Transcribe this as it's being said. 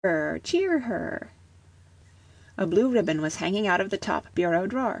cheer her." A blue ribbon was hanging out of the top bureau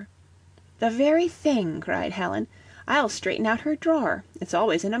drawer. "The very thing!" cried Helen. "I'll straighten out her drawer. It's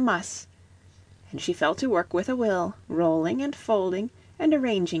always in a muss." And she fell to work with a will, rolling and folding and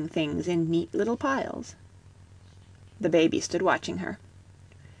arranging things in neat little piles. The baby stood watching her.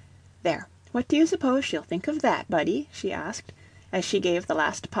 "There, what do you suppose she'll think of that, Buddy?" she asked, as she gave the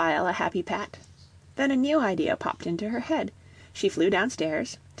last pile a happy pat. Then a new idea popped into her head. She flew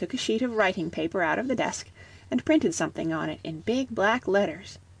downstairs, took a sheet of writing paper out of the desk, and printed something on it in big black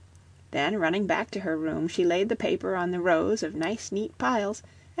letters. Then, running back to her room, she laid the paper on the rows of nice neat piles,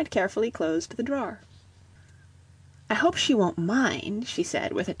 and carefully closed the drawer. "I hope she won't mind," she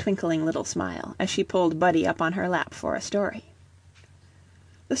said, with a twinkling little smile, as she pulled Buddy up on her lap for a story.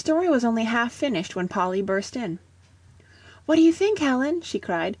 The story was only half finished when Polly burst in. "What do you think, Helen?" she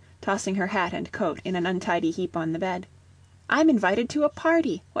cried, tossing her hat and coat in an untidy heap on the bed. "I'm invited to a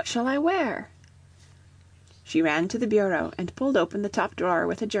party. What shall I wear?" She ran to the bureau and pulled open the top drawer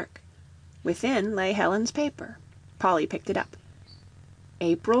with a jerk. Within lay Helen's paper. Polly picked it up.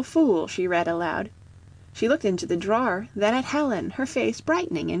 "April Fool," she read aloud. She looked into the drawer, then at Helen, her face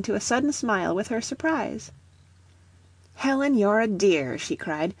brightening into a sudden smile with her surprise. "Helen, you're a dear," she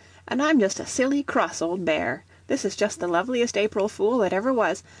cried, "and I'm just a silly, cross old bear. This is just the loveliest April Fool that ever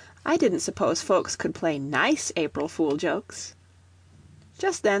was. I didn't suppose folks could play nice April Fool jokes."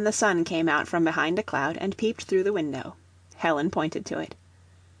 Just then the sun came out from behind a cloud and peeped through the window. Helen pointed to it.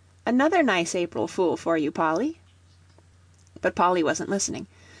 "Another nice April Fool for you, Polly." But Polly wasn't listening.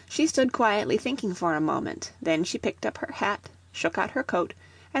 She stood quietly thinking for a moment. Then she picked up her hat, shook out her coat,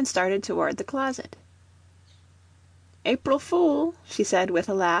 and started toward the closet. "April Fool," she said with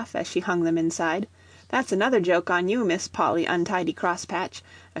a laugh, as she hung them inside. "That's another joke on you, Miss Polly Untidy Crosspatch.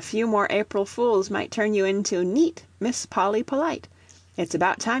 A few more April Fools might turn you into neat Miss Polly Polite. It's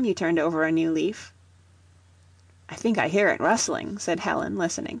about time you turned over a new leaf." "I think I hear it rustling," said Helen,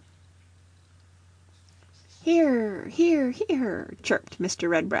 listening. "Hear, hear, hear," chirped Mr.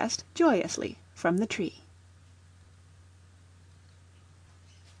 Redbreast joyously from the tree.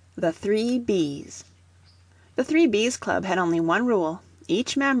 The Three B's. The Three B's Club had only one rule.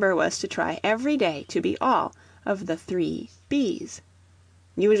 Each member was to try every day to be all of the 3 B's.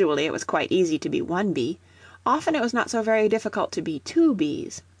 Usually it was quite easy to be 1 B. Often it was not so very difficult to be 2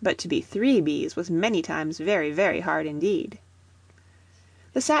 B's, but to be 3 B's was many times very, very hard indeed.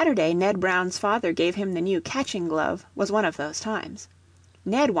 The Saturday Ned Brown's father gave him the new catching glove was one of those times.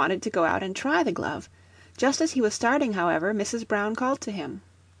 Ned wanted to go out and try the glove. Just as he was starting, however, Mrs. Brown called to him.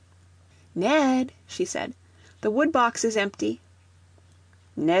 "Ned," she said, "the woodbox is empty."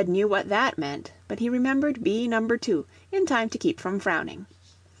 Ned knew what that meant, but he remembered B number 2 in time to keep from frowning.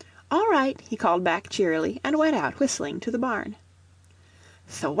 "All right," he called back cheerily, and went out whistling to the barn.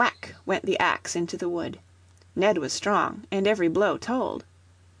 Thwack went the axe into the wood. Ned was strong, and every blow told.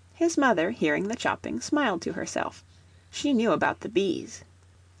 His mother, hearing the chopping, smiled to herself. She knew about the bees.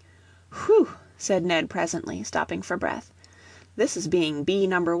 "Whew!" said Ned presently, stopping for breath. "This is being bee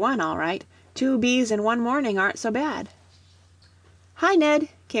number 1, all right. 2 bees in one morning aren't so bad." "Hi, Ned,"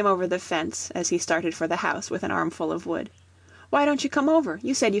 came over the fence as he started for the house with an armful of wood. "Why don't you come over?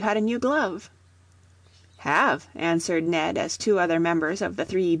 You said you had a new glove." "Have," answered Ned, as 2 other members of the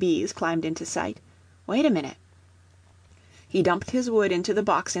 3 B's climbed into sight. "Wait a minute." He dumped his wood into the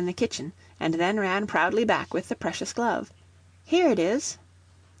box in the kitchen, and then ran proudly back with the precious glove. "Here it is."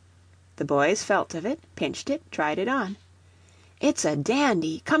 The boys felt of it, pinched it, tried it on. "It's a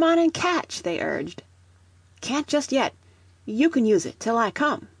dandy! Come on and catch," they urged. "Can't just yet. You can use it till I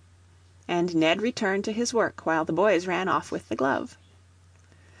come." And Ned returned to his work while the boys ran off with the glove.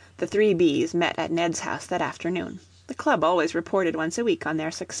 The 3 B's met at Ned's house that afternoon. The club always reported once a week on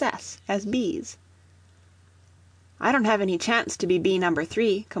their success as B's. "I don't have any chance to be Bee number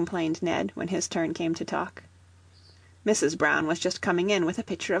 3," complained Ned, when his turn came to talk. Mrs. Brown was just coming in with a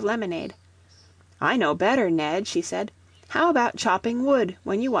pitcher of lemonade. "I know better, Ned," she said. "How about chopping wood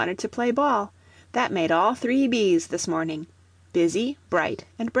when you wanted to play ball? That made all 3 B's this morning. Busy, bright,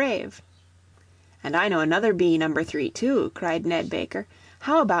 and brave." "And I know another Bee number 3, too," cried Ned Baker.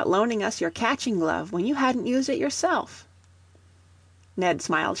 "How about loaning us your catching glove when you hadn't used it yourself?" Ned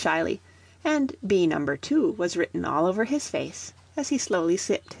smiled shyly, and Bee number 2 was written all over his face as he slowly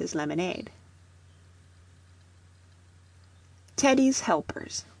sipped his lemonade. Teddy's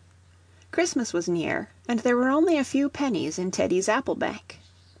Helpers. Christmas was near, and there were only a few pennies in Teddy's apple bank.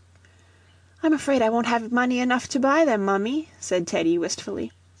 "I'm afraid I won't have money enough to buy them, Mummy," said Teddy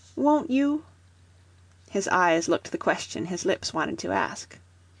wistfully. "Won't you?" His eyes looked the question his lips wanted to ask.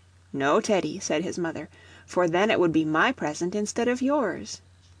 "No, Teddy," said his mother, "for then it would be my present instead of yours."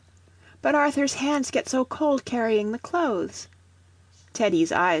 "But Arthur's hands get so cold carrying the clothes."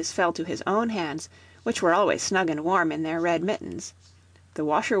 Teddy's eyes fell to his own hands, which were always snug and warm in their red mittens. The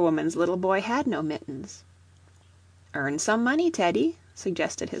washerwoman's little boy had no mittens. "Earn some money, Teddy,"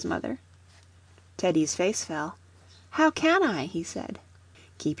 suggested his mother. Teddy's face fell. "How can I?" he said.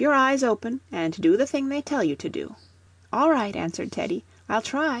 "Keep your eyes open, and do the thing they tell you to do." "All right," answered Teddy. "I'll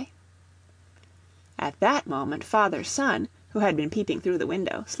try." At that moment Father Sun, who had been peeping through the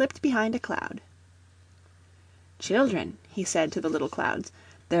window, slipped behind a cloud. "Children," he said to the little clouds,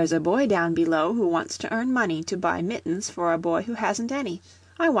 "there's a boy down below who wants to earn money to buy mittens for a boy who hasn't any.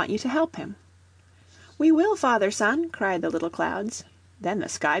 I want you to help him." "We will, Father Sun," cried the little clouds. Then the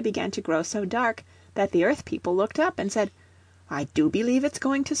sky began to grow so dark that the Earth people looked up and said, "I do believe it's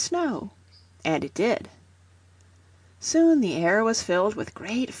going to snow." And it did. Soon the air was filled with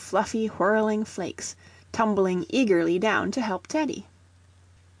great fluffy whirling flakes, tumbling eagerly down to help Teddy.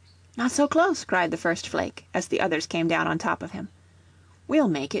 "Not so close," cried the first flake, as the others came down on top of him. "We'll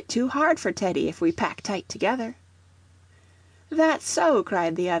make it too hard for Teddy if we pack tight together." "That's so,"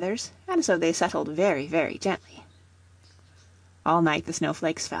 cried the others, and so they settled very, very gently. All night the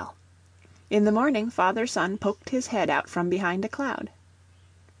snowflakes fell. In the morning Father Sun poked his head out from behind a cloud.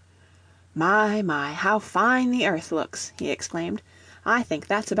 My, how fine the earth looks!" he exclaimed. "I think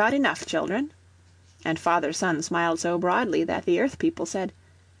that's about enough, children." And Father Sun smiled so broadly that the Earth people said,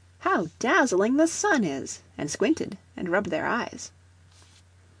 "How dazzling the sun is!" and squinted and rubbed their eyes.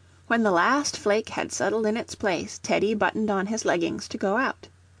 When the last flake had settled in its place, Teddy buttoned on his leggings to go out.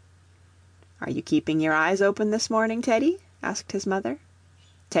 "Are you keeping your eyes open this morning, Teddy?" asked his mother.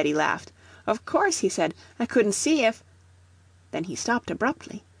 Teddy laughed. "Of course," he said. "I couldn't see if—" Then he stopped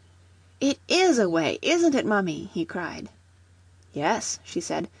abruptly. "It is a way, isn't it, Mummy?" he cried. "Yes," she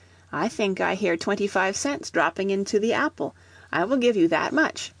said. "I think I hear 25 cents dropping into the apple. I will give you that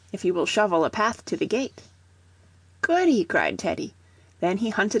much if you will shovel a path to the gate." "Goody!" cried Teddy. Then he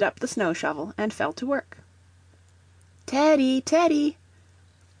hunted up the snow shovel and fell to work. "Teddy! Teddy!"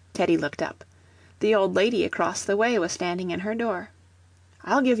 Teddy looked up. The old lady across the way was standing in her door.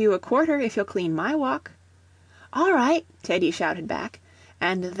 "I'll give you a quarter if you'll clean my walk." "All right!" Teddy shouted back,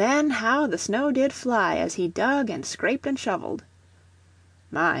 and then how the snow did fly as he dug and scraped and shoveled.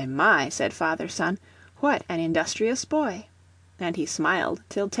 My," said Father Sun, "what an industrious boy!" And he smiled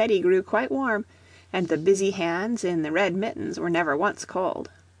till Teddy grew quite warm, and the busy hands in the red mittens were never once cold.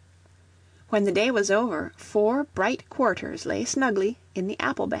 When the day was over, 4 bright quarters lay snugly in the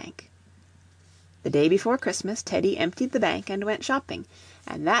apple bank. The day before Christmas Teddy emptied the bank and went shopping,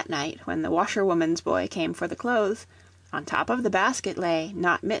 and that night when the washerwoman's boy came for the clothes, on top of the basket lay,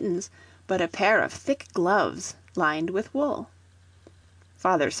 not mittens, but a pair of thick gloves lined with wool.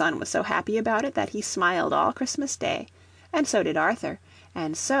 Father Sun was so happy about it that he smiled all Christmas Day, and so did Arthur,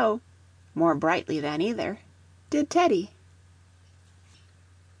 and so, more brightly than either, did Teddy.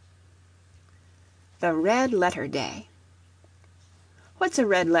 The Red Letter Day. "What's a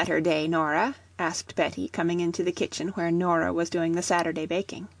red letter day, Nora?" asked Betty, coming into the kitchen where Nora was doing the Saturday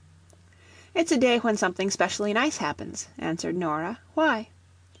baking. "It's a day when something specially nice happens," answered Nora. "Why?"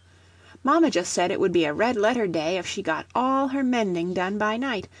 "Mamma just said it would be a red letter day if she got all her mending done by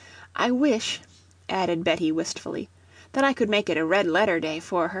night. I wish," added Betty wistfully, "that I could make it a red letter day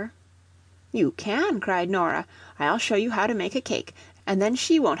for her." "You can," cried Nora. "I'll show you how to make a cake, and then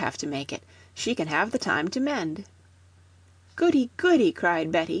she won't have to make it. She can have the time to mend." "Goody, goody!"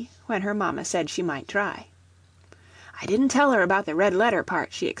 cried Betty, when her mamma said she might try. "I didn't tell her about the red letter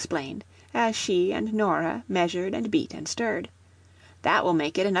part," she explained, as she and Nora measured and beat and stirred. "That will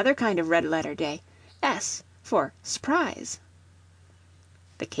make it another kind of red letter day. S for s'prise."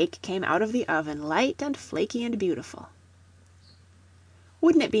 The cake came out of the oven light and flaky and beautiful.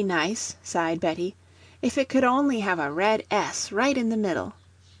 "Wouldn't it be nice," sighed Betty, "if it could only have a red S right in the middle?"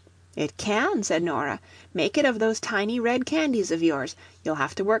 "It can," said Nora. "Make it of those tiny red candies of yours. You'll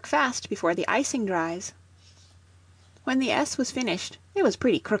have to work fast before the icing dries." When the S was finished, it was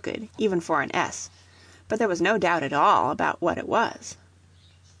pretty crooked, even for an S, but there was no doubt at all about what it was.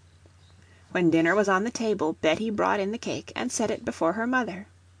 When dinner was on the table, Betty brought in the cake and set it before her mother.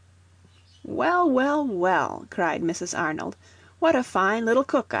 "Well, well, well!" cried Mrs. Arnold. "What a fine little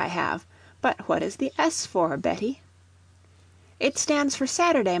cook I have! But what is the S for, Betty?" "It stands for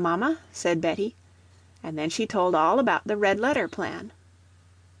Saturday, Mamma," said Betty, and then she told all about the red letter plan.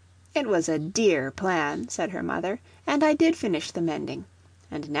 "It was a dear plan," said her mother, "and I did finish the mending.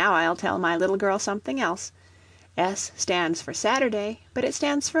 And now I'll tell my little girl something else. S stands for Saturday, but it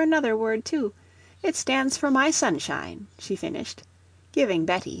stands for another word, too. It stands for my sunshine," she finished, giving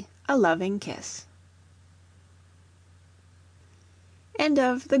Betty a loving kiss. End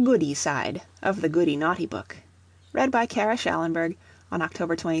of The Goody Side of the Goody Naughty Book. Read by Kara Schallenberg on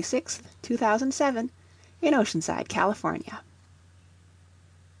October 26, 2007, in Oceanside, California.